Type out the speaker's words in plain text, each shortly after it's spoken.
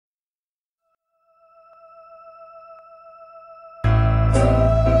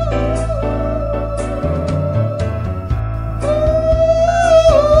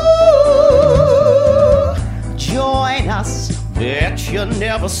you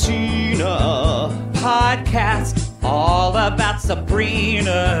never seen her. Podcast all about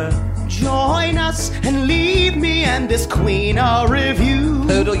Sabrina. Join us and leave me and this queen a review.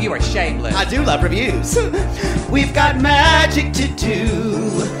 Poodle, you are shameless. I do love reviews. We've got magic to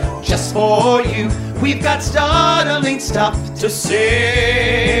do just for you. We've got startling stuff to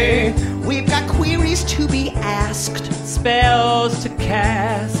say. We've got queries to be asked, Spells to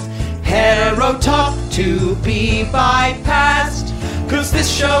cast. hetero talk to be bypassed. 'Cause this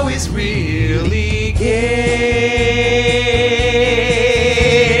show is really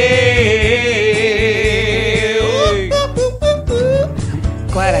gay.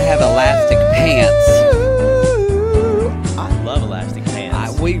 Glad I have elastic pants. I love elastic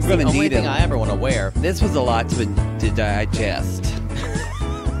pants. We're It's gonna the only need thing them. I ever want to wear. This was a lot to digest.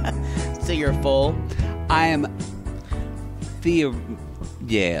 So you're full? I am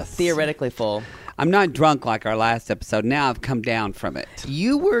yes. Theoretically full. I'm not drunk like our last episode. Now I've come down from it.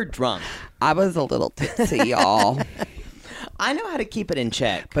 You were drunk. I was a little tipsy, y'all. I know how to keep it in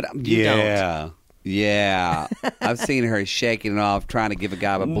check, But you don't. Yeah. I've seen her shaking it off, trying to give a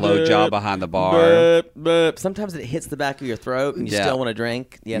guy a blowjob behind the bar. Sometimes it hits the back of your throat and you Yeah. still want to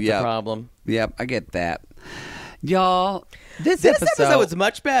drink. Yeah, that's a problem. Yep, I get that. Y'all, this episode was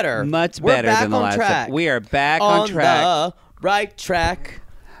much better. We're We're back than the on last track. episode. We are back on track. the right track.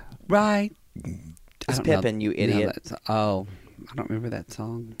 Right. It's I don't know- Pippin, you know idiot. that I don't remember that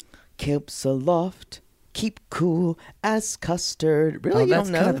song. Keeps aloft, keep cool as custard. Really, you that's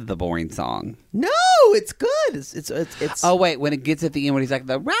don't know? kind of the boring song. No, it's good. It's. Oh, wait, when it gets at the end when he's like,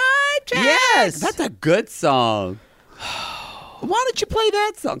 the right track. Yes! That's a good song. Why don't you play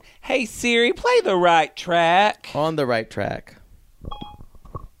that song? Hey, Siri, play the right track. On the right track.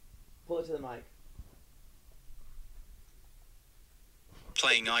 Pull it to the mic.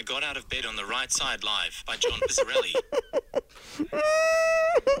 Playing I Got Out of Bed on the Right Side Live by John Pizzarelli.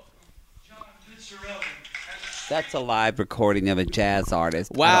 That's a live recording of a jazz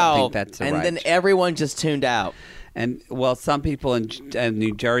artist. I Wow. don't think that's the and right then everyone just tuned out. And well, some people in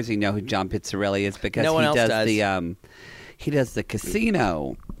New Jersey know who John Pizzarelli is because No one else does. He does the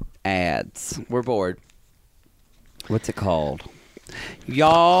casino ads. We're bored. What's it called?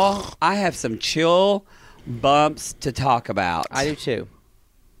 Y'all, I have some chill bumps to talk about. I do too.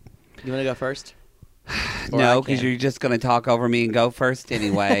 You want to go first? Or No, I because can. you're just going to talk over me and go first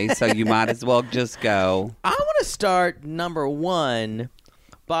anyway, so you might as well just go. I want to start number one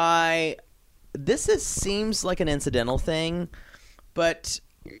by seems like an incidental thing, but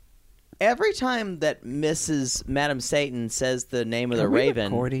every time that Madam Satan says the name of the Are we Raven,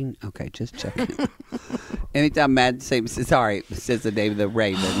 recording? Okay, just checking. Anytime Madam Satan says the name of the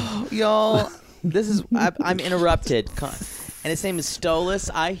Raven. y'all, I'm interrupted, and his name is Stolas.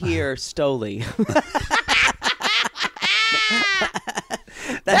 I hear Stoly.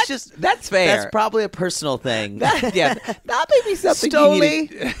 That's fair. That's probably a personal thing. That may be something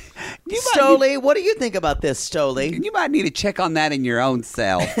Stoly. you need to, Stoly, what do you think about this, Stoly? you might need to check on that in your own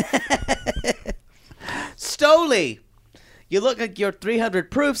self. Stoly, you look like you're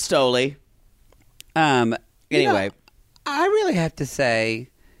 300 proof, Stoly. Anyway. I really have to say,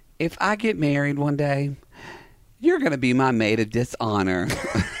 if I get married one day, you're going to be my maid of dishonor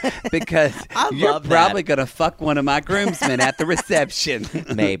because you're love that. probably going to fuck one of my groomsmen at the reception.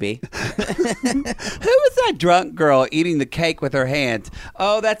 Maybe. Who was that drunk girl eating the cake with her hands?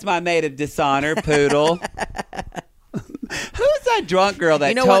 Oh, that's my maid of dishonor, Poodle. Who's that drunk girl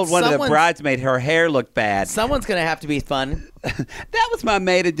that told one of the bridesmaids her hair looked bad? Someone's going to have to be fun. That was my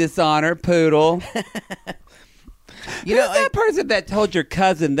maid of dishonor, Poodle. Who's that person that told your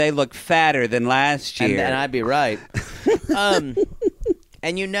cousin they look fatter than last year? And I'd be right. And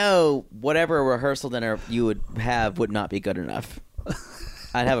whatever rehearsal dinner you would have would not be good enough.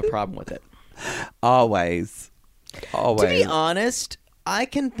 I'd have a problem with it. Always. To be honest, I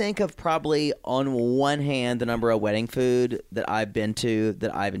can think of probably on one hand the number of wedding food that I've been to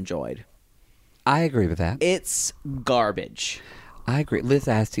that I've enjoyed. I agree with that. It's garbage. I agree. Liz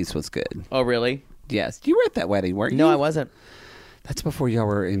Astes was good. Oh, really? Yes. You were at that wedding, weren't you? No, I wasn't. That's before y'all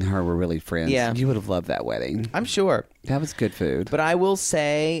were and her were really friends. Yeah. You would have loved that wedding. I'm sure. That was good food. But I will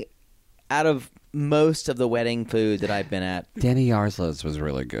say, out of most of the wedding food that I've been at, Denny Yarslow's was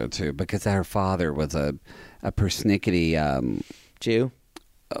really good, too, because her father was a persnickety... Jew?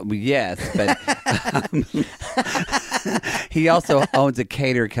 Yes, but he also owns a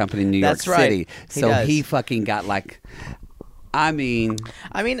cater company in New York That's right. City. He does. He fucking got like... I mean,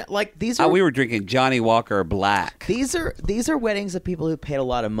 like these are we were drinking Johnny Walker Black. these are weddings of people who paid a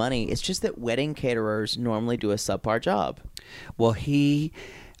lot of money. It's just that wedding caterers normally do a subpar job. Well, he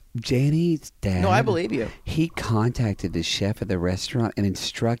Jani's dad. No, I believe you. He contacted the chef at the restaurant and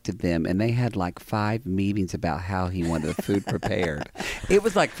instructed them, and they had like 5 meetings about how he wanted the food prepared. It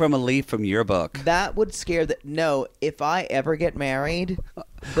was like from a leaf from your book. That would scare the... No, if I ever get married,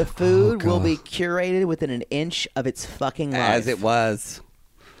 the food will be curated within an inch of its fucking life. As it was.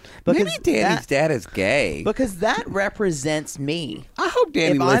 Because Maybe Danny's dad is gay. Because that represents me. I hope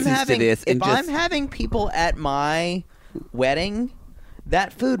Danny listens to this. If I'm having people at my wedding,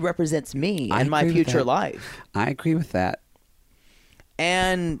 that food represents me and my future life. I agree with that.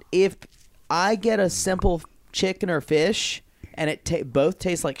 And if I get a simple chicken or fish and it both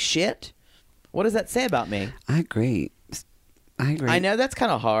taste like shit, what does that say about me? I agree. I know that's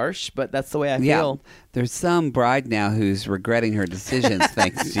kind of harsh, but that's the way I feel. There's some bride now who's regretting her decisions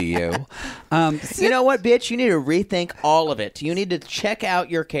thanks to you. You know what, bitch? You need to rethink all of it. You need to check out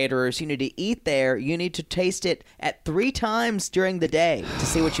your caterers. You need to eat there. You need to taste it at 3 times during the day to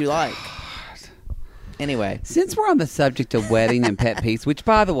see what you like. Anyway. Since we're on the subject of wedding and pet peeves, which,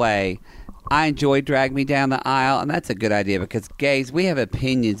 by the way, I enjoy Drag Me Down the Aisle, and that's a good idea because, gays, we have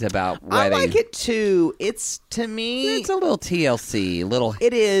opinions about wedding. I like it, too. It's, to me... It's a little TLC,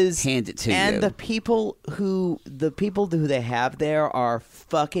 It is. Hand it to you. And the people who they have there are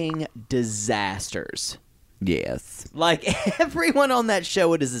fucking disasters. Yes. Like, everyone on that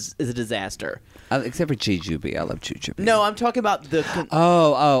show is a disaster. Except for Jujubee. I love Jujubee. No, I'm talking about the...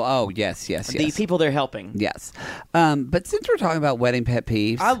 Yes. The people they're helping. Yes. But since we're talking about wedding pet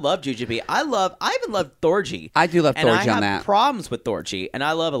peeves... I love Jujubee. I even love Thorgy. I do love Thorgy on that. And I have problems with Thorgy. And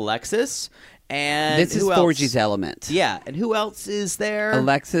I love Alexis. And this is Thorgy's element. Yeah. And who else is there?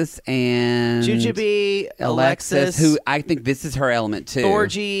 Alexis and... Jujubee, Alexis. Who I think this is her element, too.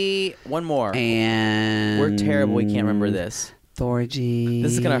 Thorgy. One more. And... We're terrible. We can't remember this. Thorgy.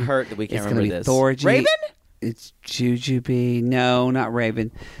 This is going to hurt that we can't remember this. Thorgy. Raven? It's Jujubee. No, not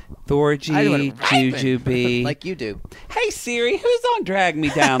Raven. Thorgy, Jujubee. Like you do. Hey, Siri, who's on Drag Me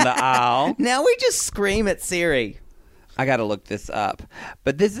Down the Aisle? Now we just scream at Siri. I got to look this up.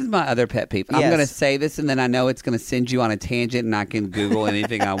 But this is my other pet peeve. Yes. I'm going to say this, and then I know it's going to send you on a tangent, and I can Google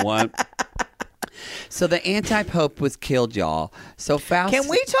anything I want. So the anti-pope was killed, y'all. So Faust... Can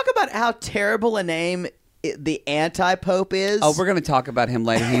we talk about how terrible a name the anti-pope is? Oh, we're going to talk about him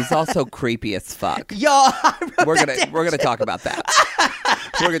later. He's also creepy as fuck. Y'all, we're gonna talk about that.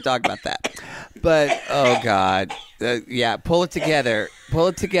 We're going to talk about that. But, oh, God. Yeah, pull it together. Pull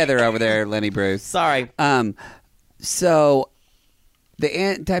it together over there, Lenny Bruce. Sorry. So the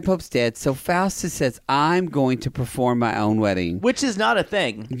anti-pope's dead. So Faustus says, I'm going to perform my own wedding. Which is not a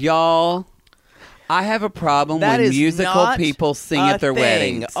thing. Y'all, I have a problem when musical people sing at their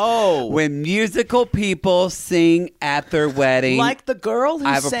weddings. Oh. When musical people sing at their wedding. Like the girl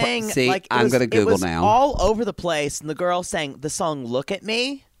who sang... I'm going to Google now. All over the place, and the girl sang the song Look at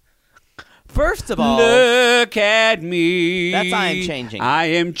Me. First of all... Look at me. That's I Am Changing. I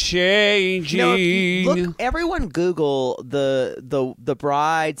am changing. Look, everyone Google the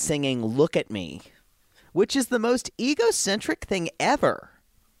bride singing Look at Me, which is the most egocentric thing ever.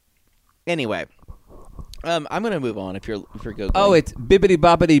 Anyway... I'm going to move on if you're Googling. Oh, it's Bibbidi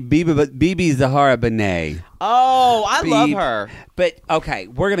Bobbidi Bibi Zahara Benet. Oh, I love her. But, okay,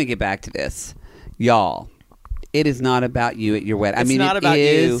 we're going to get back to this. Y'all, it is not about you at your wedding. It's not about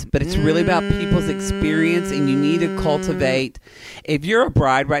you. But it's really about people's experience, and you need to cultivate. If you're a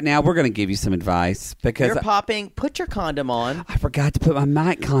bride right now, we're going to give you some advice. Because you're popping. Put your condom on. I forgot to put my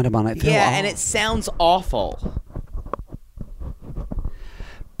mic condom on. And it sounds awful.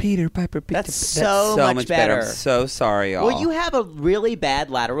 Peter Piper. That's so much better. I'm so sorry, y'all. Well, you have a really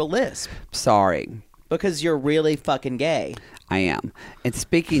bad lateral lisp. Sorry. Because you're really fucking gay. I am. And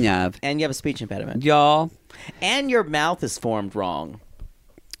speaking of... And you have a speech impediment. Y'all. And your mouth is formed wrong.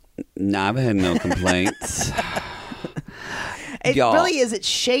 No, I've had no complaints. It really is. It's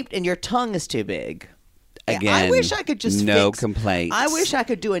shaped and your tongue is too big. Again, I wish I could just complaints. I wish I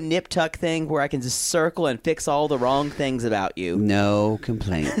could do a nip tuck thing where I can just circle and fix all the wrong things about you. No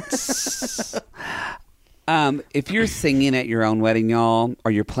complaints. If you're singing at your own wedding, y'all,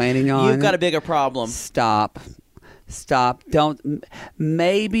 or you're planning on... You've got a bigger problem. Stop. Don't.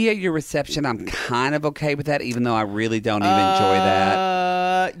 Maybe at your reception, I'm kind of okay with that, even though I really don't even enjoy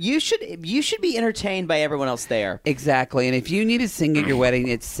that. You should be entertained by everyone else there. Exactly. And if you need to sing at your wedding,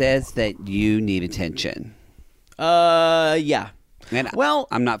 it says that you need attention. Yeah. And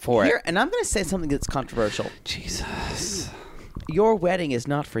I'm not for it. And I'm going to say something that's controversial. Jesus. Your wedding is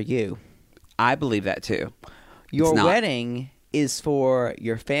not for you. I believe that too. Your wedding is for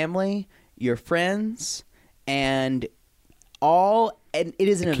your family, your friends, and it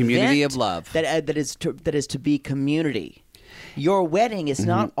is an community event of love that is to be community. Your wedding is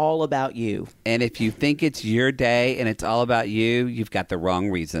not all about you. And if you think it's your day and it's all about you, you've got the wrong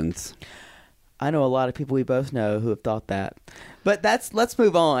reasons. I know a lot of people we both know who have thought that. But let's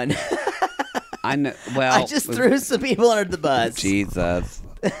move on. I know. Well, I just threw some people under the bus. Jesus.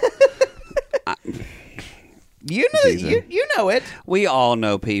 You know, you know it. We all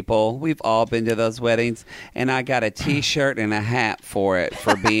know people. We've all been to those weddings, and I got a T-shirt and a hat for it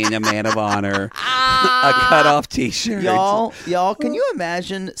for being a man of honor. A cut-off T-shirt. Y'all, can you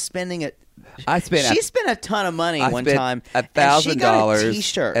imagine spending it? She spent a ton of money one time. $1,000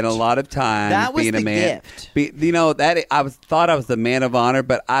 T-shirt and a lot of time that was being the a man. Gift. That thought I was the man of honor,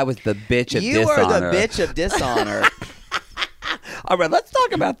 but I was the bitch of dishonor. You were the bitch of dishonor. All right, let's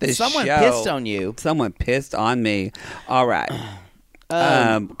talk about this. Someone show. pissed on you. Someone pissed on me. All right.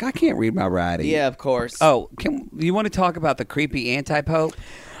 I can't read my writing. Yeah, of course. Oh, you want to talk about the creepy anti-pope?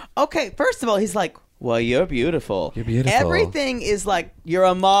 Okay, first of all, he's like, well, you're beautiful. You're beautiful. Everything is like, you're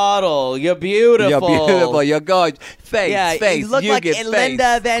a model. You're beautiful. You're beautiful. You're gorgeous. Face. You look like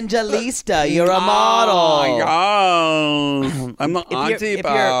Linda Evangelista. You're a model. Oh, I'm the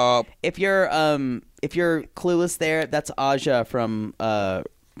anti-pope. If you're clueless there, that's Aja from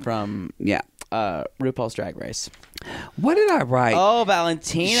RuPaul's Drag Race. What did I write? Oh,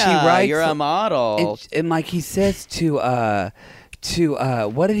 Valentina, she writes, you're a model. And like he says to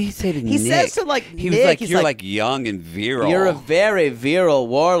what did he say to Nick? He says to Nick, was like, you're like young and virile. You're a very virile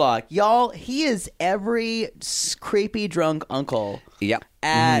warlock. Y'all, he is every creepy drunk uncle. Yep.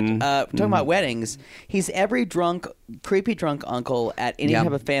 At talking about weddings, he's every creepy drunk uncle at any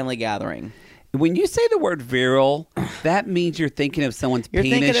type of family gathering. When you say the word virile, that means you're thinking of someone's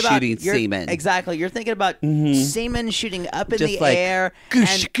penis shooting semen. Exactly. You're thinking about semen shooting up in just the like, air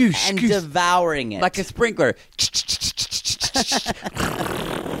goosh, and devouring it. Like a sprinkler.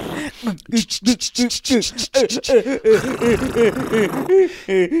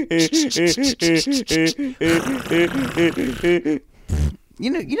 You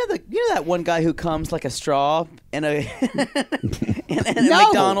know that one guy who comes like a straw in a in a No.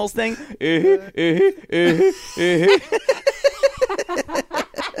 McDonald's thing.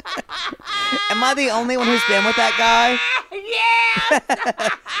 Am I the only one who's been with that guy? Yeah.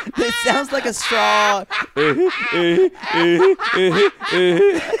 It sounds like a straw.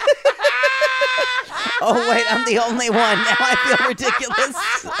 Oh wait, I'm the only one. Now I feel ridiculous.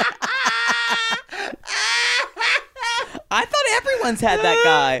 I thought everyone's had that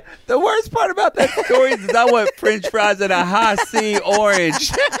guy. The worst part about that story is I want French fries and a high C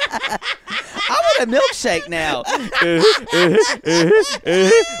orange. I want a milkshake now.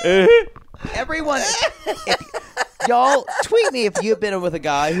 Everyone, y'all, tweet me if you've been with a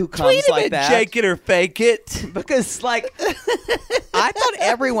guy who comes Tweet him like and that. Shake it or fake it. Because, like, I thought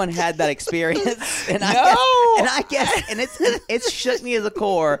everyone had that experience, and I guess it's shook me as a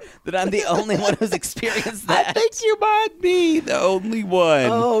core that I'm the only one who's experienced that. I think you might be the only one.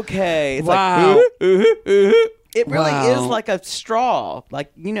 Okay, it's Wow. like. It really Wow. is like a straw.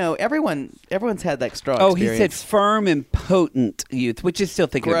 Like, everyone's had that straw Oh, experience. he said firm and potent youth, which is still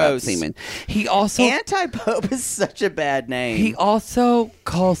thinking about Gross. semen. He also Anti-Pope is such a bad name. he also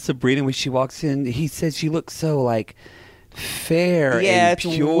calls Sabrina when she walks in. He says she looks so like fair and it's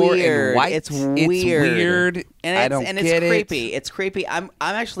pure weird. and white. It's weird. And I don't and get it's creepy. It's creepy. I'm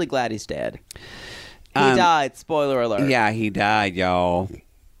actually glad he's dead. He Um, died. Spoiler alert. Yeah, he died, y'all.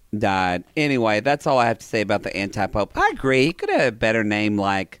 Died. Anyway, that's all I have to say about the anti-pope. I agree. He could have a better name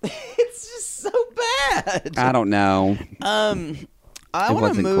like It's just so bad. I don't know. I want to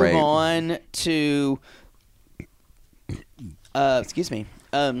wasn't move great. on to excuse me.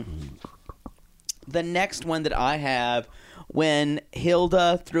 The next one that I have, when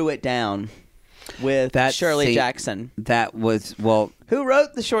Hilda threw it down with Shirley Jackson, That was who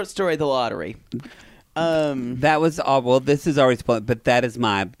wrote the short story The Lottery. that was all. Well, this is already spoiled, but that is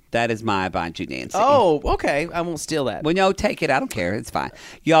my I Bind You, Nancy. Oh, okay. I won't steal that. Well, no, take it. I don't care. It's fine.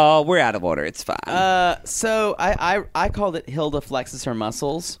 Y'all, we're out of order. It's fine. So I called it Hilda Flexes Her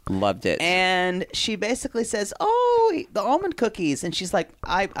Muscles. Loved it. And she basically says, oh, the almond cookies. And she's like,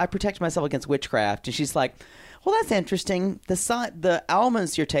 I protect myself against witchcraft. And she's like, well, that's interesting. The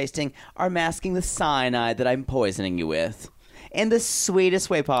almonds you're tasting are masking the cyanide that I'm poisoning you with. In the sweetest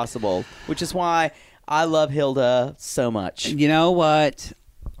way possible, which is why I love Hilda so much. You know what?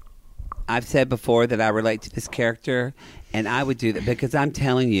 I've said before that I relate to this character, and I would do that because I'm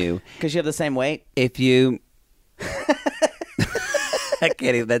telling you. Because you have the same weight? If you... I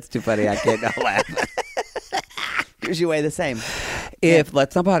can't even. That's too funny. I can't not laugh. Because you weigh the same.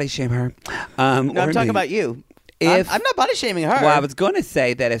 Let's not body shame her. No, I'm talking about you. I'm not body shaming her. Well, I was going to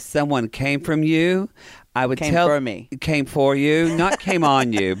say that if someone came from you, I would Came tell for me. Came for you, not came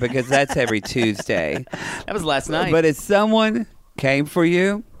on you, because that's every Tuesday. That was last night. But if someone came for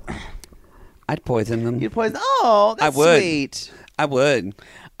you, I'd poison them. You'd poison. Oh, that's I would. sweet. I would.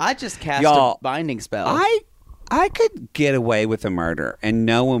 I just cast Y'all, a binding spell. I could get away with a murder and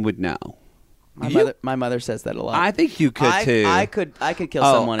no one would know. My mother says that a lot. I think you could too. I could kill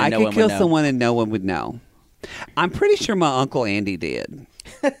someone and no one would know. I could kill someone and no one would know. I'm pretty sure my Uncle Andy did.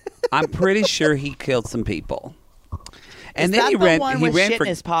 I'm pretty sure he killed some people. And Is then that the one with shit for in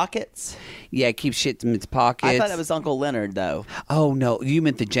his pockets? Yeah, keep shit in his pockets. I thought it was Uncle Leonard, though. Oh no, you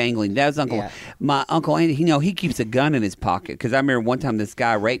meant the jangling. That was Uncle. Yeah. My Uncle Andy. He keeps a gun in his pocket because I remember one time this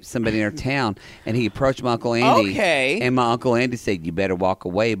guy raped somebody in our town, and he approached my Uncle Andy. Okay. And my Uncle Andy said, "You better walk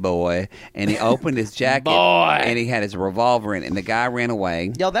away, boy." And he opened his jacket, Boy. and he had his revolver in it, and the guy ran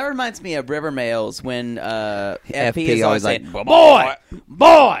away. Yo, that reminds me of River Mails when FP FP is always always like, saying,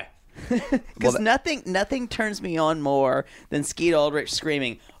 boy. Because Well, nothing turns me on more than Skeet Ulrich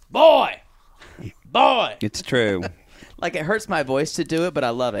screaming, boy. It's true. Like, it hurts my voice to do it, but I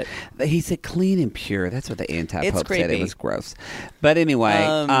love it. He said clean and pure. That's what the It's anti-pope said. creepy. It was gross. But anyway,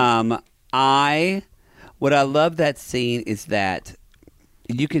 what I love that scene is that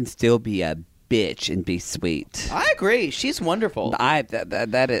you can still be a bitch and be sweet. I agree. She's wonderful. I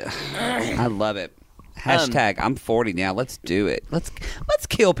love it. Hashtag I'm 40 now. Let's do it. Let's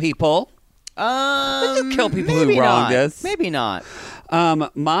kill people. Let's just kill people who wronged us. Maybe not.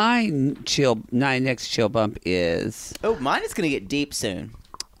 My next chill bump is Oh, mine is going to get deep soon.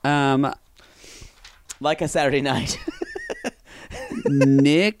 um Like a Saturday night.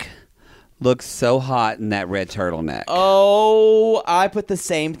 Nick looks so hot in that red turtleneck. Oh, I put the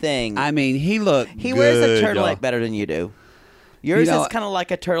same thing. I mean, he looked He good, wears a y'all. turtleneck better than you do. Yours You know, is kind of like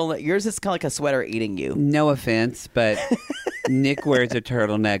a turtleneck. Yours is kind of like a sweater eating you. No offense, but Nick wears a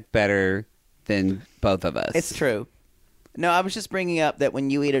turtleneck better than both of us. It's true. No, I was just bringing up that when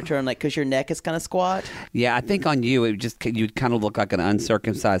you eat a turtleneck, because your neck is kind of squat. Yeah, I think on you, you'd kind of look like an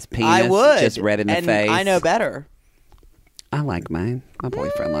uncircumcised penis. I would. Just red in the and face. I know better. I like mine. My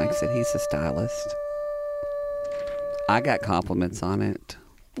boyfriend likes it. He's a stylist. I got compliments on it.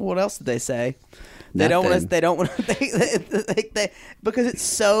 What else did they say? Nothing. They don't want. They because it's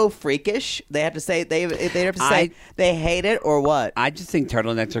so freakish. They have to say they have to say they hate it or what? I just think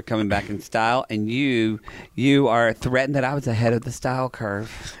turtlenecks are coming back in style, and you are threatened that I was ahead of the style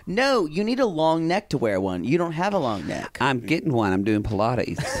curve. No, you need a long neck to wear one. You don't have a long neck. I'm getting one. I'm doing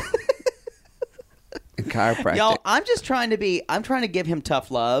Pilates. And chiropractic. Y'all, I'm trying to give him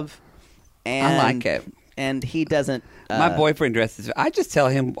tough love. And, I like it. And he doesn't. My boyfriend dresses. I just tell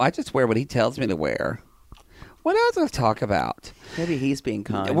him. I just wear what he tells me to wear. What else do I talk about? Maybe he's being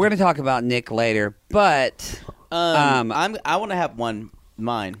kind. We're going to talk about Nick later, but I want to have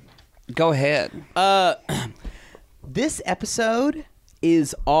mine. Go ahead. This episode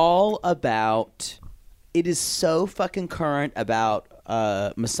is all about. It is so fucking current about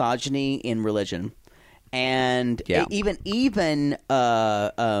misogyny in religion. And Yeah. even Can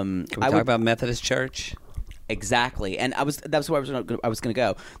we talk about Methodist Church? Exactly, and that's where I was going to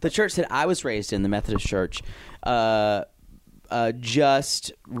go. The church that I was raised in, the Methodist Church,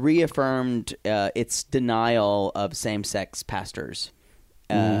 just reaffirmed its denial of same-sex pastors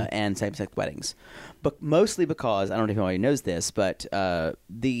and same-sex weddings, but mostly because I don't know if anybody knows this, but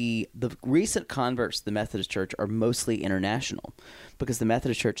the recent converts to the Methodist Church are mostly international, because the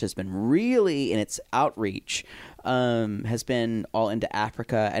Methodist Church has been really in its outreach has been all into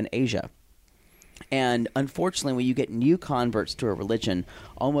Africa and Asia. And unfortunately, when you get new converts to a religion,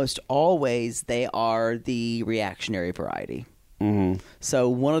 almost always they are the reactionary variety. Mm-hmm. So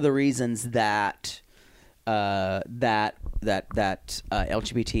one of the reasons that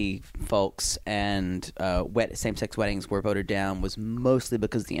LGBT folks and same-sex weddings were voted down was mostly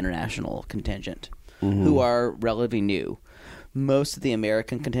because of the international contingent, who are relatively new. Most of the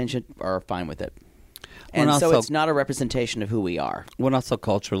American contingent are fine with it. And Well, so also- it's not a representation of who we are. Well, also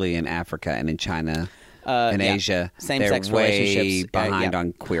culturally in Africa and in China and yeah. Asia, Same-sex they're way relationships, behind yeah.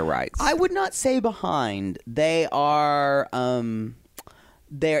 on queer rights. I would not say behind. They are.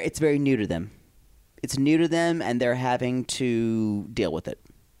 It's very new to them. It's new to them, and they're having to deal with it.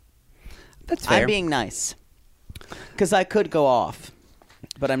 That's fair. I'm being nice because I could go off,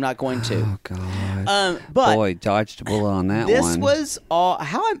 but I'm not going to. Oh God! But Boy, dodged a bullet on that this one. was all.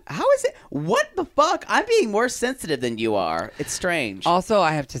 How is it? What the fuck? I'm being more sensitive than you are. It's strange. Also,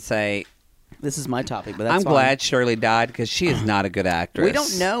 I have to say, This is my topic, but that's I'm fine. glad Shirley died because she is not a good actress. We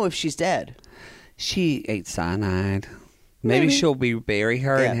don't know if she's dead. She ate cyanide. Maybe she'll bury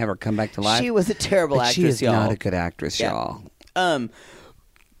her and have her come back to life. She was a terrible but actress, she is y'all. not a good actress, Yeah. y'all.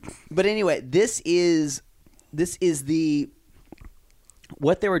 But anyway, this is the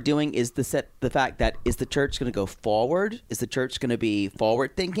what they were doing is the fact that is the church going to go forward? Is the church going to be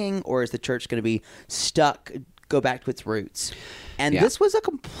forward thinking, or is the church going to be stuck, go back to its roots? And this was a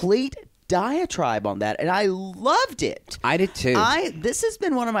complete diatribe on that, and I loved it. I did too. This has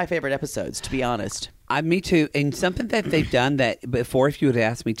been one of my favorite episodes, to be honest. Me too. And something that they've done that before, if you would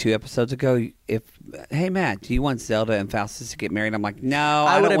ask me 2 episodes ago, hey Matt, do you want Zelda and Faustus to get married? I'm like, no.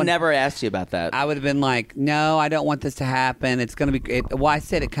 I would have never asked you about that. I would have been like, no, I don't want this to happen. It's going to be. Well, I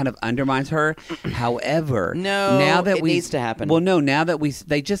said it kind of undermines her. However, now that it needs to happen. Well, no, now that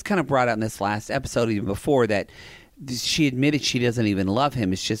they just kind of brought out in this last episode, even before that. She admitted she doesn't even love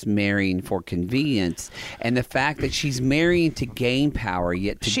him. It's just marrying for convenience. And the fact that she's marrying to gain power,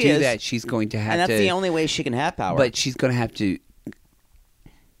 yet to do that, she's going to have to... And that's the only way she can have power. But she's going to have to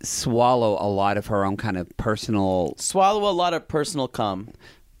swallow a lot of her own kind of personal... Swallow a lot of personal cum.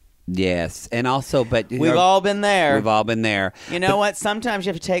 Yes. And also, but... We've all been there. We've all been there. You know what? Sometimes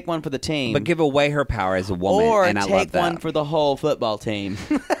you have to take one for the team. But give away her power as a woman, and I love that. Or take one for the whole football team.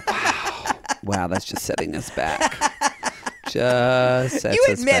 Wow, that's just setting us back. Just sets us back. You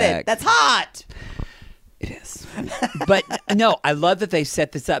admit it. That's hot. It is. But no, I love that they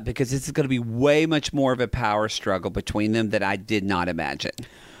set this up because this is going to be way much more of a power struggle between them that I did not imagine.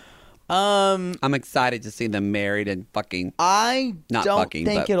 I'm excited to see them married and fucking. I don't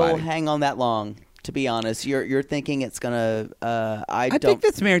think it'll hang on that long. To be honest, you're thinking it's gonna. I think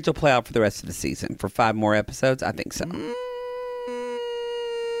this marriage will play out for the rest of the season for 5 more episodes. I think so.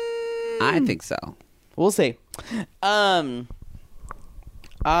 I think so. We'll see. What's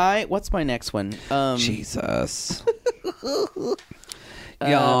my next one? Jesus.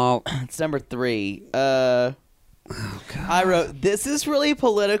 Y'all. It's number 3. Oh, God. I wrote, this is really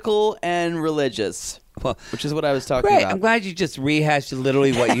political and religious. Well, which is what I was talking great. about. I'm glad you just rehashed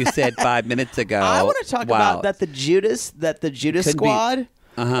literally what you said 5 minutes ago. I want to talk about that the Judas Squad.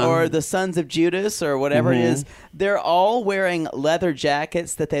 Or the Sons of Judas, or whatever it is, they're all wearing leather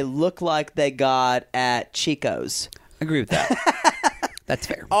jackets that they look like they got at Chico's. I agree with that. That's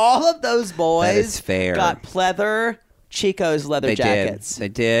fair. All of those boys got pleather Chico's leather jackets. They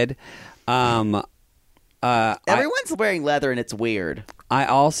did. Everyone's wearing leather, and it's weird. I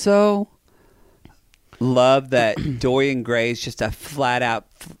also love that Dorian Gray's just a flat-out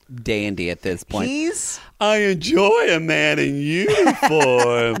dandy at this point. I enjoy a man in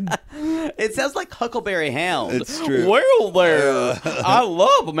uniform. It sounds like Huckleberry Hound. It's true. Well, there. I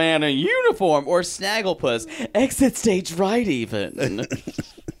love a man in uniform. Or Snagglepuss. Exit stage right, even.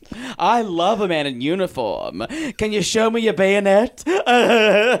 I love a man in uniform. Can you show me your bayonet?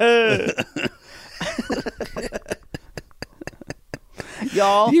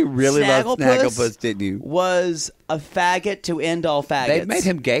 Y'all, you really loved Snagglepuss, didn't you? Was a faggot to end all faggots. They made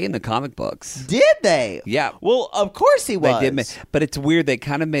him gay in the comic books. Did they? Yeah. Well, of course he was. They did, but it's weird. They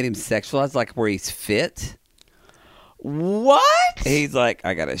kind of made him sexualized, like where he's fit. What? He's like,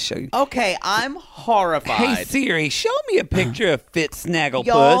 I gotta show you. Okay, I'm horrified. Hey Siri, show me a picture of fit Snagglepuss.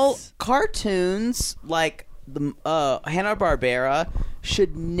 Y'all, cartoons like the Hanna-Barbera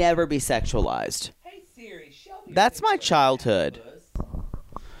should never be sexualized. Hey Siri, show me. That's my childhood.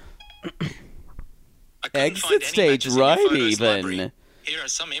 Exit stage right, even. Here are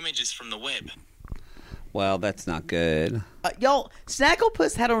some images from the web. Well, that's not good. Y'all,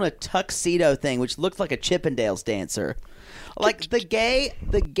 Snagglepuss had on a tuxedo thing, which looked like a Chippendales dancer. Like the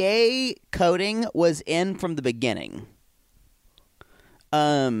gay coding was in from the beginning.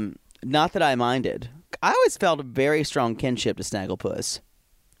 Not that I minded. I always felt a very strong kinship to Snagglepuss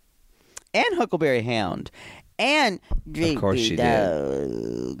and Huckleberry Hound. And of course she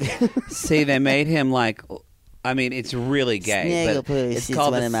did. See, they made him like, I mean, it's really gay. Snagglepuss it's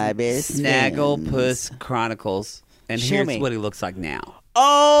called one of my best Snagglepuss friends. Chronicles. And here's what he looks like now.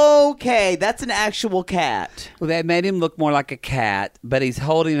 Okay, that's an actual cat. Well, they made him look more like a cat, but he's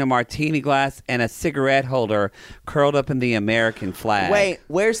holding a martini glass and a cigarette holder curled up in the American flag. Wait,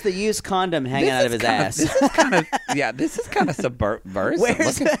 where's the used condom hanging out of his ass? This is kind of, this is kind of subversive.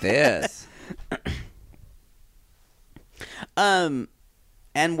 Look at this. And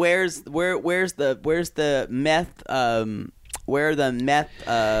where's the meth? Where are the meth?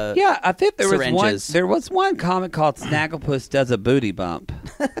 Yeah, I think syringes? There was one comic called Snagglepuss Does a Booty Bump.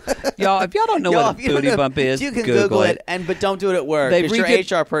 Y'all, if y'all don't know what a booty bump is, you can Google it, but don't do it at work because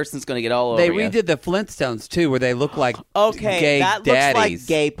your HR person's going to get all over you. They redid the Flintstones too, where they look like gay that daddies. Looks like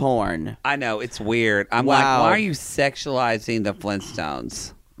gay porn. I know, it's weird. I'm like, why are you sexualizing the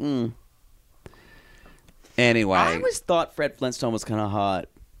Flintstones? Anyway, I always thought Fred Flintstone was kind of hot.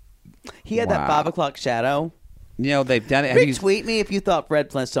 He had that 5 o'clock shadow. You know, they've done it. Retweet me if you thought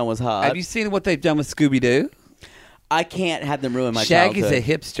Fred Flintstone was hot. Have you seen what they've done with Scooby-Doo? I can't have them ruin my Shaggy's childhood. a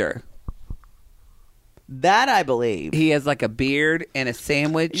hipster. That I believe. He has like a beard and a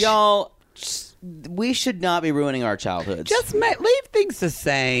sandwich. Y'all, we should not be ruining our childhoods. Just leave things the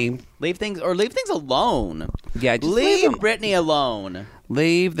same. Leave things alone. Yeah, just leave Britney alone.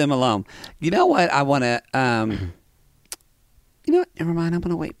 Leave them alone. You know what? I want to. You know what? Never mind. I'm going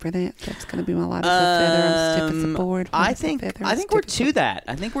to wait for that. That's going to be my light as a feather. I'm stiff as a board. I think we're to that.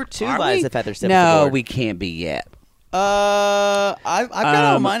 I think we're to light as a feather. Stiff as a No, board. we can't be yet. I've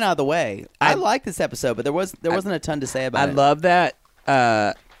got all mine out of the way. I like this episode, but there wasn't a ton to say about it. I love that.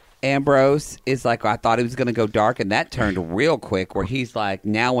 Ambrose is like, I thought he was going to go dark, and that turned real quick where he's like,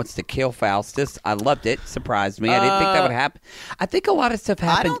 now wants to kill Faustus. I loved it. Surprised me. I didn't think that would happen. I think a lot of stuff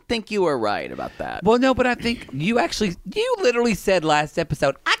happened. I don't think you were right about that. Well, no, but I think you literally said last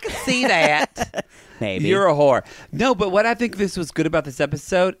episode, I could see that. Maybe. You're a whore. No, but what I think this was good about this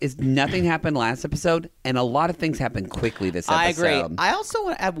episode is nothing happened last episode, and a lot of things happened quickly this episode. I agree. I also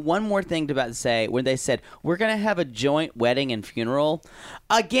want to have one more thing to say when they said, we're going to have a joint wedding and funeral.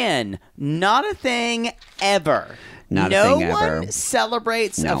 Again, not a thing ever. Not a thing ever. No one ever.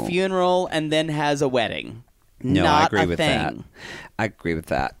 celebrates a funeral and then has a wedding. No, not I agree a with thing. that. I agree with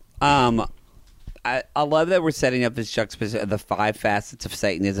that. I love that we're setting up this juxtaposition of the 5 facets of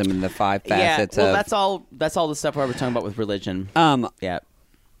Satanism and the 5 facets of... that's all the stuff we're talking about with religion. Yeah.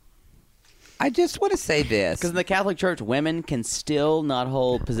 I just want to say this. Because in the Catholic Church, women can still not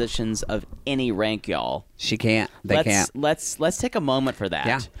hold positions of any rank, y'all. She can't. They can't. Let's take a moment for that.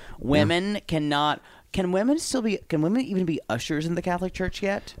 Yeah. Women cannot... Can women even be ushers in the Catholic Church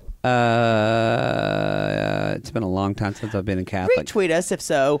yet? It's been a long time since I've been in Catholic. Retweet us if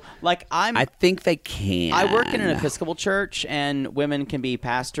so. I think they can. I work in an Episcopal church, and women can be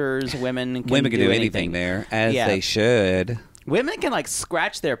pastors. Women can do anything there, as they should. Women can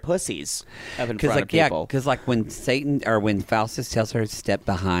scratch their pussies up in front of people. Because when Faustus tells her, "Step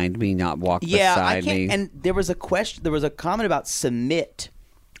behind me, not walk beside me," and there was a comment about submit.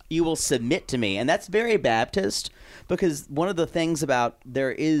 You will submit to me, and that's very Baptist. Because one of the things about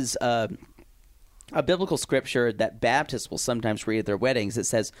there is a biblical scripture that Baptists will sometimes read at their weddings. It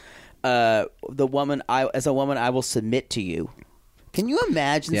says, as a woman, I will submit to you." Can you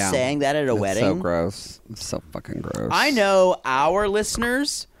imagine saying that at a wedding? So gross. It's so fucking gross. I know our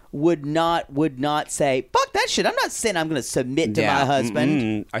listeners would not say, "Fuck that shit. I'm not saying I'm going to submit to my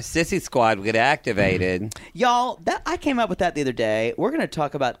husband." Our sissy squad would get activated. Y'all, I came up with that the other day. We're going to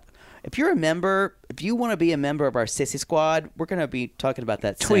talk about... If you want to be a member of our Sissy Squad, we're going to be talking about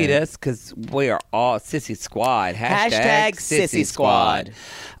that soon. Tweet us, because we are all Sissy Squad. Hashtag Sissy Squad.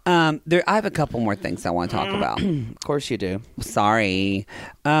 I have a couple more things I want to talk about. Of course you do. Sorry.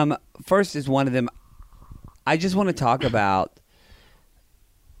 First is one of them. I just want to talk about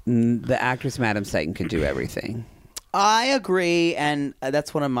the actress Madam Satan can do everything. I agree, and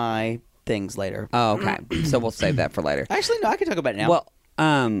that's one of my things later. Oh, okay. So we'll save that for later. Actually, no, I can talk about it now. Well,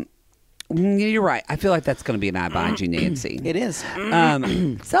 you're right. I feel like that's going to be an I Behind You, Nancy. It is.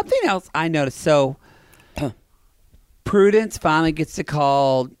 Something else I noticed. So, Prudence finally gets to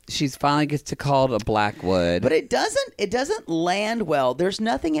call. She finally gets to call to Blackwood, but it doesn't land well. There's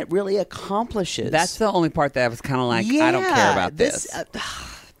nothing it really accomplishes. That's the only part that I was kind of like, I don't care about this.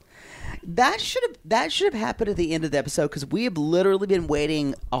 That should have happened at the end of the episode, because we have literally been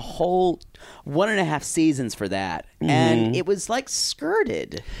waiting a whole 1.5 seasons for that, and it was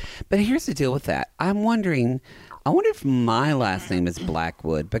skirted. But here's the deal with that. I wonder if my last name is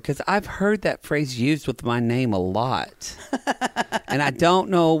Blackwood, because I've heard that phrase used with my name a lot, and I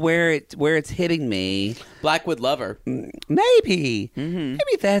don't know where it's hitting me. Blackwood lover, maybe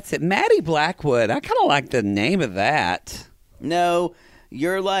that's it. Maddie Blackwood. I kind of like the name of that. No.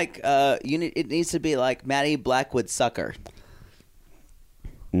 You're it needs to be like Maddie Blackwood Sucker.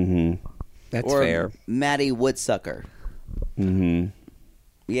 That's or fair. Maddie Woodsucker.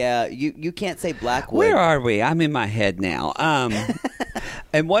 Yeah, you can't say Blackwood. Where are we? I'm in my head now.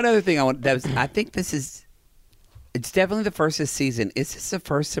 And one other thing I think this is, it's definitely the first this season. Is this the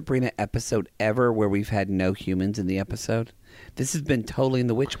first Sabrina episode ever where we've had no humans in the episode? This has been totally in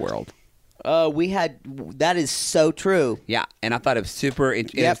the witch world. That is so true. Yeah, and I thought it was super.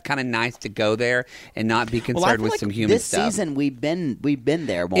 It was kind of nice to go there and not be concerned with some human stuff. This season we've been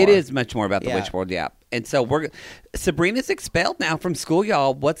there more. It is much more about the witch world, yeah. And so Sabrina's expelled now from school,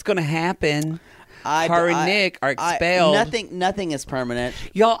 y'all. What's going to happen? Her and Nick are expelled. Nothing is permanent,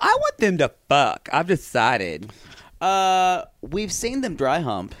 y'all. I want them to fuck. I've decided. We've seen them dry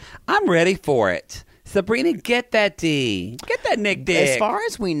hump. I'm ready for it. Sabrina, get that D. Get that Nick dick. As far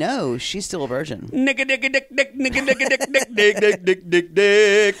as we know, she's still a virgin. Nick a dick a dick dick Nick a dick a dick dick dick dick dick dick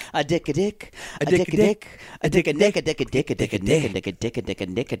dick. A dick a dick. A dick a dick. A dick a dick. A dick a dick. A dick a dick. A dick a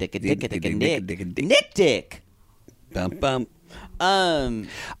dick. A dick a dick. A dick a dick. A dick a dick. Nick dick. Bump bump.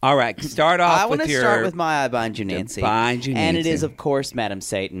 All right, start off I with want to your... start with my I Bind You Nancy. Bind You And it Nancy. is, of course, Madam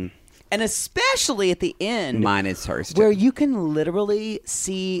Satan. And especially at the end. Mine is hers, too. Where you can literally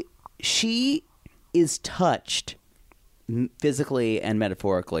see she is touched physically and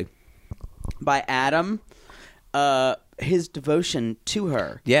metaphorically by Adam, his devotion to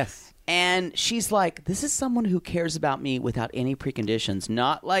her. Yes. And she's like, this is someone who cares about me without any preconditions,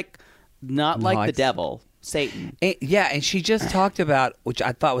 not like the devil. Satan. And she just talked about, which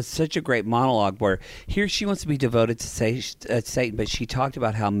I thought was such a great monologue, where here she wants to be devoted to Satan, but she talked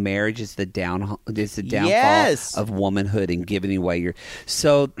about how marriage is the downfall Yes. of womanhood and giving away your...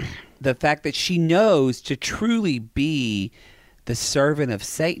 So the fact that she knows to truly be the servant of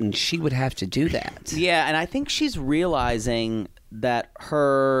Satan, she would have to do that. Yeah, and I think she's realizing that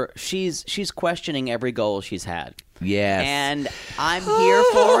she's questioning every goal she's had. Yes. And I'm here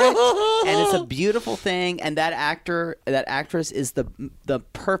for it, and it's a beautiful thing. And that actress is the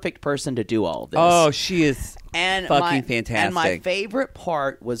perfect person to do all of this. Oh, she is fucking fantastic. And my favorite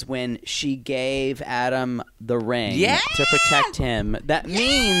part was when she gave Adam the ring to protect him. That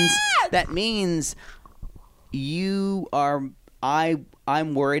means you are.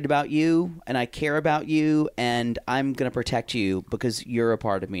 I'm worried about you, and I care about you, and I'm going to protect you because you're a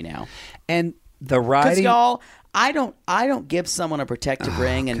part of me now. And the writing, because y'all, I don't give someone a protective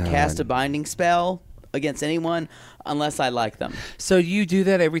ring and cast a binding spell against anyone unless I like them. So you do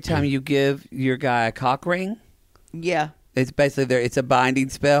that every time you give your guy a cock ring? Yeah. It's basically it's a binding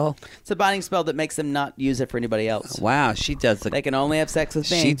spell. It's a binding spell that makes them not use it for anybody else. Wow, she does. They can only have sex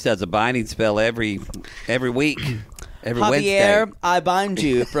with me. She does a binding spell every week. Every Javier, Wednesday. I bind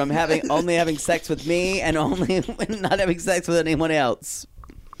you from only having sex with me and only not having sex with anyone else.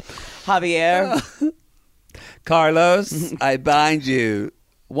 Javier. Carlos, I bind you.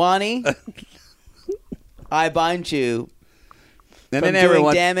 Wani, I bind you And from then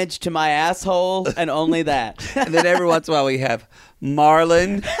doing damage to my asshole and only that. And then every once in a while we have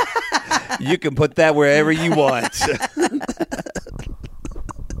Marlon. You can put that wherever you want.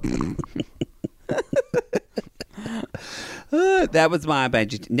 That was my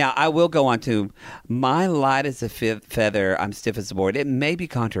budget. Now, I will go on to my light as a feather, I'm stiff as a board. It may be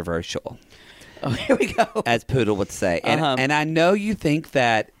controversial. Oh, here we go. As Poodle would say. And I know you think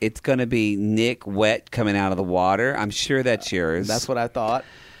that it's going to be Nick wet coming out of the water. I'm sure that's yours. That's what I thought.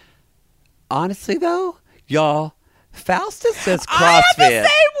 Honestly, though, y'all, Faustus does CrossFit. I have the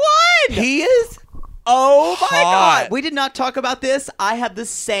same one! He is... Oh my hot. God! We did not talk about this. I have the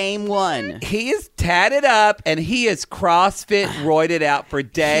same one. He is tatted up and he is CrossFit roided out for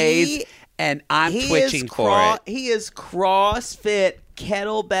days, and I'm twitching for it. He is CrossFit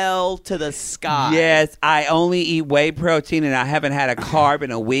kettlebell to the sky. Yes, I only eat whey protein and I haven't had a carb in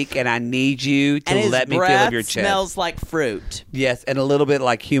a week, and I need you to let me feel of your chest. chest. Smells like fruit. Yes, and a little bit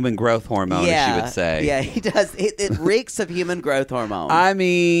like human growth hormone, as you would say. Yeah, he does. It reeks of human growth hormone. I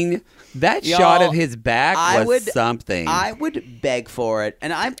mean, that Y'all, shot of his back was something. I would beg for it,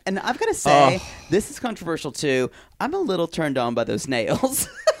 and I've got to say, this is controversial too. I'm a little turned on by those nails.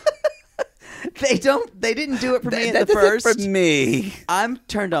 They didn't do it for me at the first. For me, I'm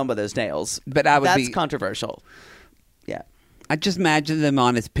turned on by those nails, but that's controversial. Yeah, I just imagine them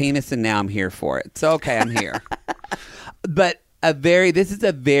on his penis, and now I'm here for it. So okay, I'm here. But this is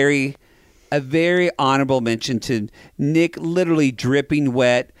a very honorable mention to Nick, literally dripping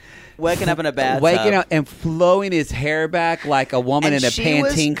wet. Waking up in a bathtub. Waking up and flowing his hair back like a woman in a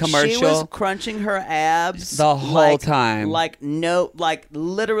Pantene commercial. She was crunching her abs the whole time. Like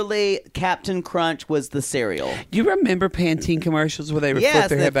literally Captain Crunch was the cereal. You remember Pantene commercials where they would flip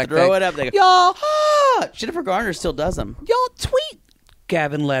their hair back? Throw it up. They go, y'all, Jennifer Garner still does them. Y'all tweet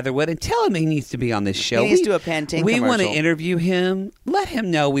Gavin Leatherwood and tell him he needs to be on this show. He needs to do a Pantene We commercial. want to interview him. Let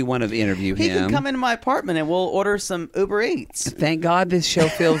him know we want to interview him. He can come into my apartment and we'll order some Uber Eats. Thank God this show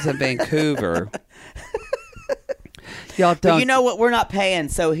films in Vancouver. Y'all don't. But you know what? We're not paying,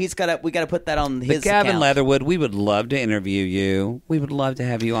 so we got to put that on his Gavin account. Leatherwood, we would love to interview you. We would love to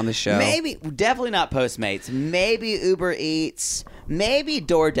have you on the show. Maybe, definitely not Postmates. Maybe Uber Eats. Maybe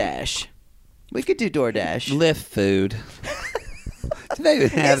DoorDash. We could do DoorDash. Lyft food. Do they even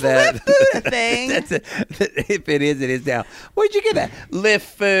have Is that? Lyft food a thing? That's if it is, it is now. Where'd you get that? Lyft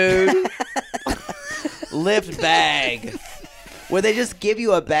food. Lyft bag. Where they just give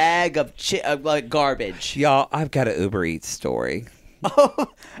you a bag of like garbage. Y'all, I've got an Uber Eats story.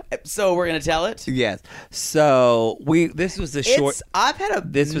 So we're gonna tell it. Yes. So this was a short. I've had a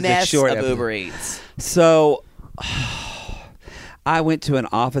This was a mess short of episode. Uber Eats. So I went to an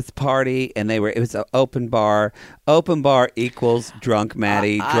office party and it was an open bar. Open bar equals drunk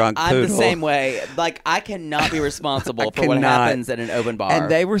Maddie, drunk I'm poodle. the same way. Like, I cannot be responsible for what cannot. happens at an open bar.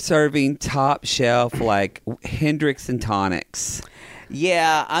 And they were serving top shelf like Hendrix and tonics.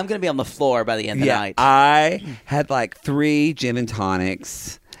 Yeah, I'm gonna be on the floor by the end of the night. I had like 3 gin and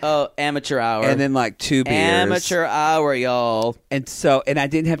tonics. Oh, amateur hour. And then like 2 beers. Amateur hour, y'all. And I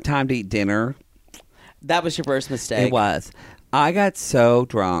didn't have time to eat dinner. That was your first mistake. It was. I got so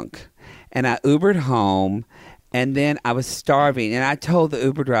drunk and I Ubered home and then I was starving and I told the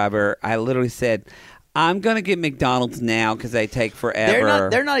Uber driver, I literally said, I'm going to get McDonald's now because they take forever.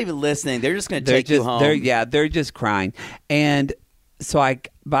 They're not even listening. They're just going to take you home. They're just crying. And so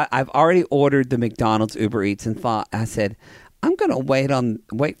I've already ordered the McDonald's Uber Eats and I said, I'm going to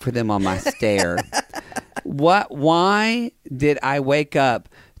wait for them on my stair. Why did I wake up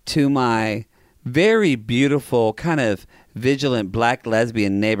to my very beautiful kind of vigilant black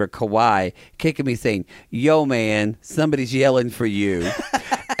lesbian neighbor Kawhi kicking me saying, yo man, somebody's yelling for you.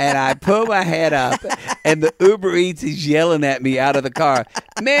 And I put my head up and the Uber Eats is yelling at me out of the car,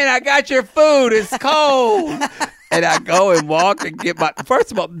 man, I got your food, it's cold. And I go and walk and get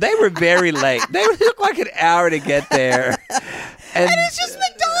first of all, they were very late. They took like an hour to get there. And it's just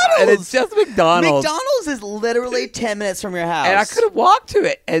McDonald's. And it's just McDonald's. McDonald's is literally 10 minutes from your house. And I could have walked to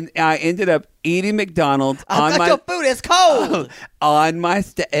it. And I ended up eating McDonald's I got your food. It's cold. On my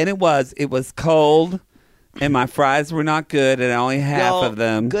and it was cold. And my fries were not good. And I only half of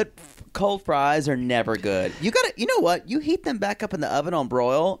them. Good cold fries are never good. You know what? You heat them back up in the oven on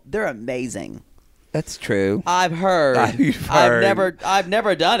broil. They're amazing. That's true. I've heard. You've heard. I've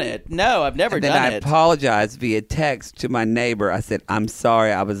never done it. No, I've never done I it. apologized via text to my neighbor. I said, I'm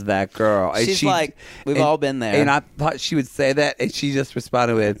sorry I was that girl. And She's like, we've all been there. And I thought she would say that. And she just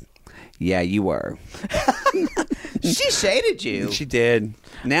responded with, yeah, you were. She shaded you. She did.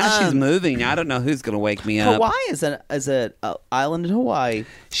 Now she's moving. I don't know who's going to wake me up. Hawaii is an island in Hawaii.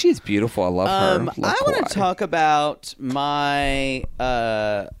 She's beautiful. I love her. I want to talk about my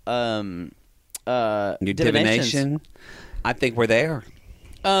Your divination. I think we're there.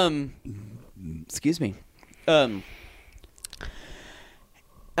 Excuse me. It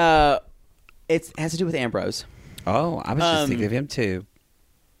has to do with Ambrose. Oh, I was just thinking of him too.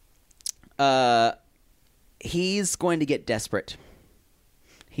 He's going to get desperate.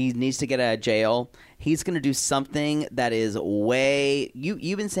 He needs to get out of jail. He's going to do something that is way...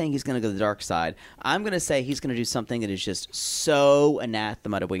 You've been saying he's going to go to the dark side. I'm going to say he's going to do something that is just so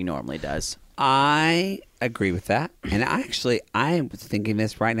anathema to what he normally does. I agree with that. And I was thinking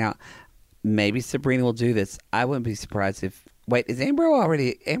this right now. Maybe Sabrina will do this. I wouldn't be surprised if... Wait,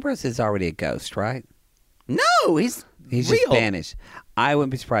 Ambrose is already a ghost, right? No, he's just real. vanished. I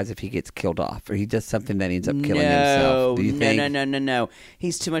wouldn't be surprised if he gets killed off or he does something that ends up killing himself. Do you think? No.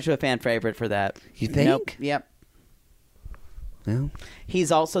 He's too much of a fan favorite for that. You think? Nope. Yep. No.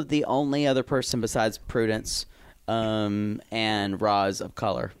 He's also the only other person besides Prudence and Roz of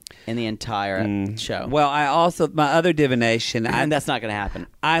color in the entire show. Well, my other divination, and that's not going to happen.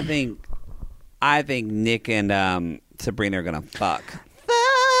 I think Nick and Sabrina are going to fuck.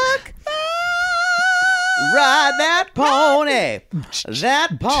 Fuck. Ride that pony.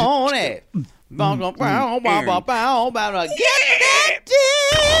 That pony. Get that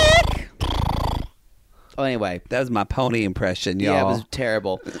dick. Oh, anyway. That was my pony impression, y'all. Yeah, it was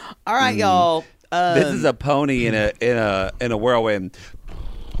terrible. All right, y'all. This is a pony in a whirlwind.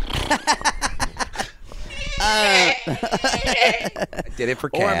 I did it for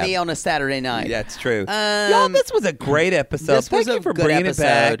Cab. Or me on a Saturday night. That's true. Y'all, this was a great episode. Thank you for bringing it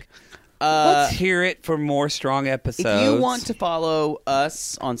back. Let's hear it for more strong episodes. If you want to follow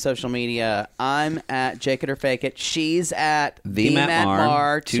us on social media, I'm at Jake It or Fake It. She's at the Matt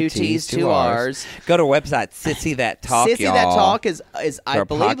Mar, 2 T's, 2 R's. Go to our website, Sissy That Talk, Sissy y'all. That Talk is I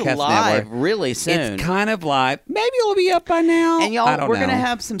believe, live network. really soon. It's kind of live. Maybe it'll be up by now. And y'all, I don't we're know. going to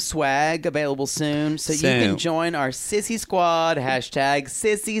have some swag available soon. So you can join our Sissy Squad, hashtag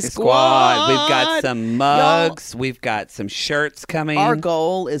Sissy Squad. We've got some mugs. We've got some shirts coming. Our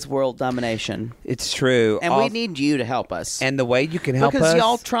goal is world domination. It's true. And we need you to help us. And the way you can help us... Because,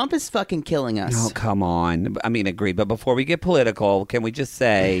 y'all, Trump is fucking killing us. Oh, come on. I mean, agree. But before we get political, can we just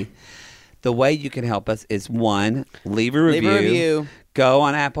say The way you can help us is, one, leave a review. Leave a review. Go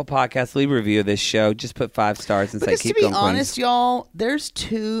on Apple Podcasts, leave a review of this show. Just put 5 stars and Because say, keep to be going, honest, y'all, there's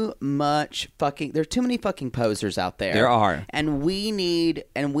too many fucking posers out there. There are. And we need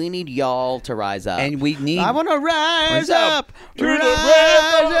y'all to rise up. And we need... I want to rise up. To the Rise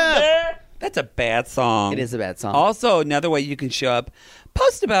breath of up. day. That's a bad song. It is a bad song. Also, another way you can show up,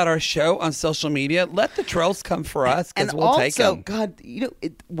 post about our show on social media. Let the trolls come for us because we'll take them. God,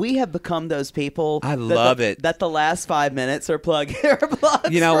 we have become those people. I love it. That the last 5 minutes are plugging our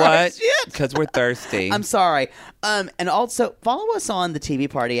plugs. You know for our what? shit. Because we're thirsty. I'm sorry. And also follow us on the TV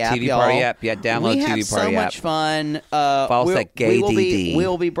Party app. TV y'all. Party app. Yeah, download we TV have Party so app. much fun. Follow us at Gay we DD.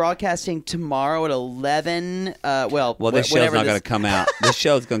 will be broadcasting tomorrow at 11. Well, this show's whenever not going to come out. This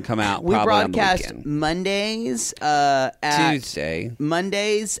show's going to come out We probably on the broadcast weekend. Mondays at Tuesday.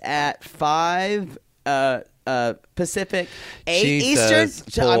 Mondays at 5 Pacific, 8 Jesus, Eastern.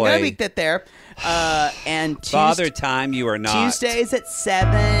 So I'm boy. going to make that there. And Father Time, you are not. Tuesdays at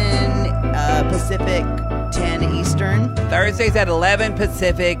 7 Pacific, 10 Eastern. Thursdays at 11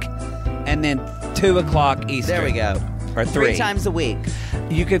 Pacific, and then 2 o'clock Eastern. There we go. Or 3. 3 times a week.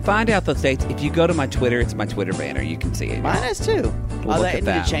 You can find out those dates if you go to my Twitter. It's my Twitter banner. You can see it. Mine is too. We'll Although look I at need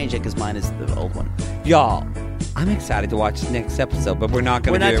that. to change it because mine is the old one. Y'all, I'm excited to watch the next episode, but we're not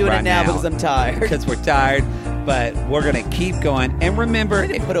going to do it doing right it now now because I'm tired. because we're tired, but we're going to keep going. And remember,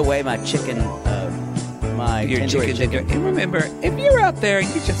 I put away my chicken, my your tandoori chicken. And remember, if you're out there and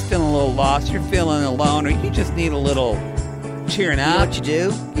you're just feeling a little lost, you're feeling alone, or you just need a little cheering You know up, what you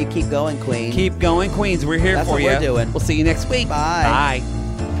do? You keep going, Queen. keep going, Queens. We're here That's for what you. we're doing. We'll see you next week. Bye. Bye.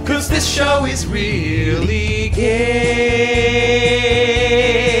 Cause this show is really gay.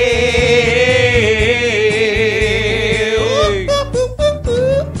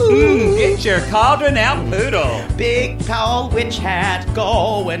 Get your cauldron out, poodle. Big tall witch hat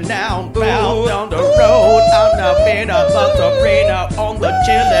going down the road on the bit of Sabrina on the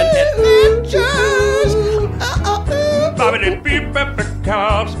chillin' adventures. Bobbity beep,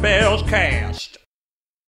 cow spells cast.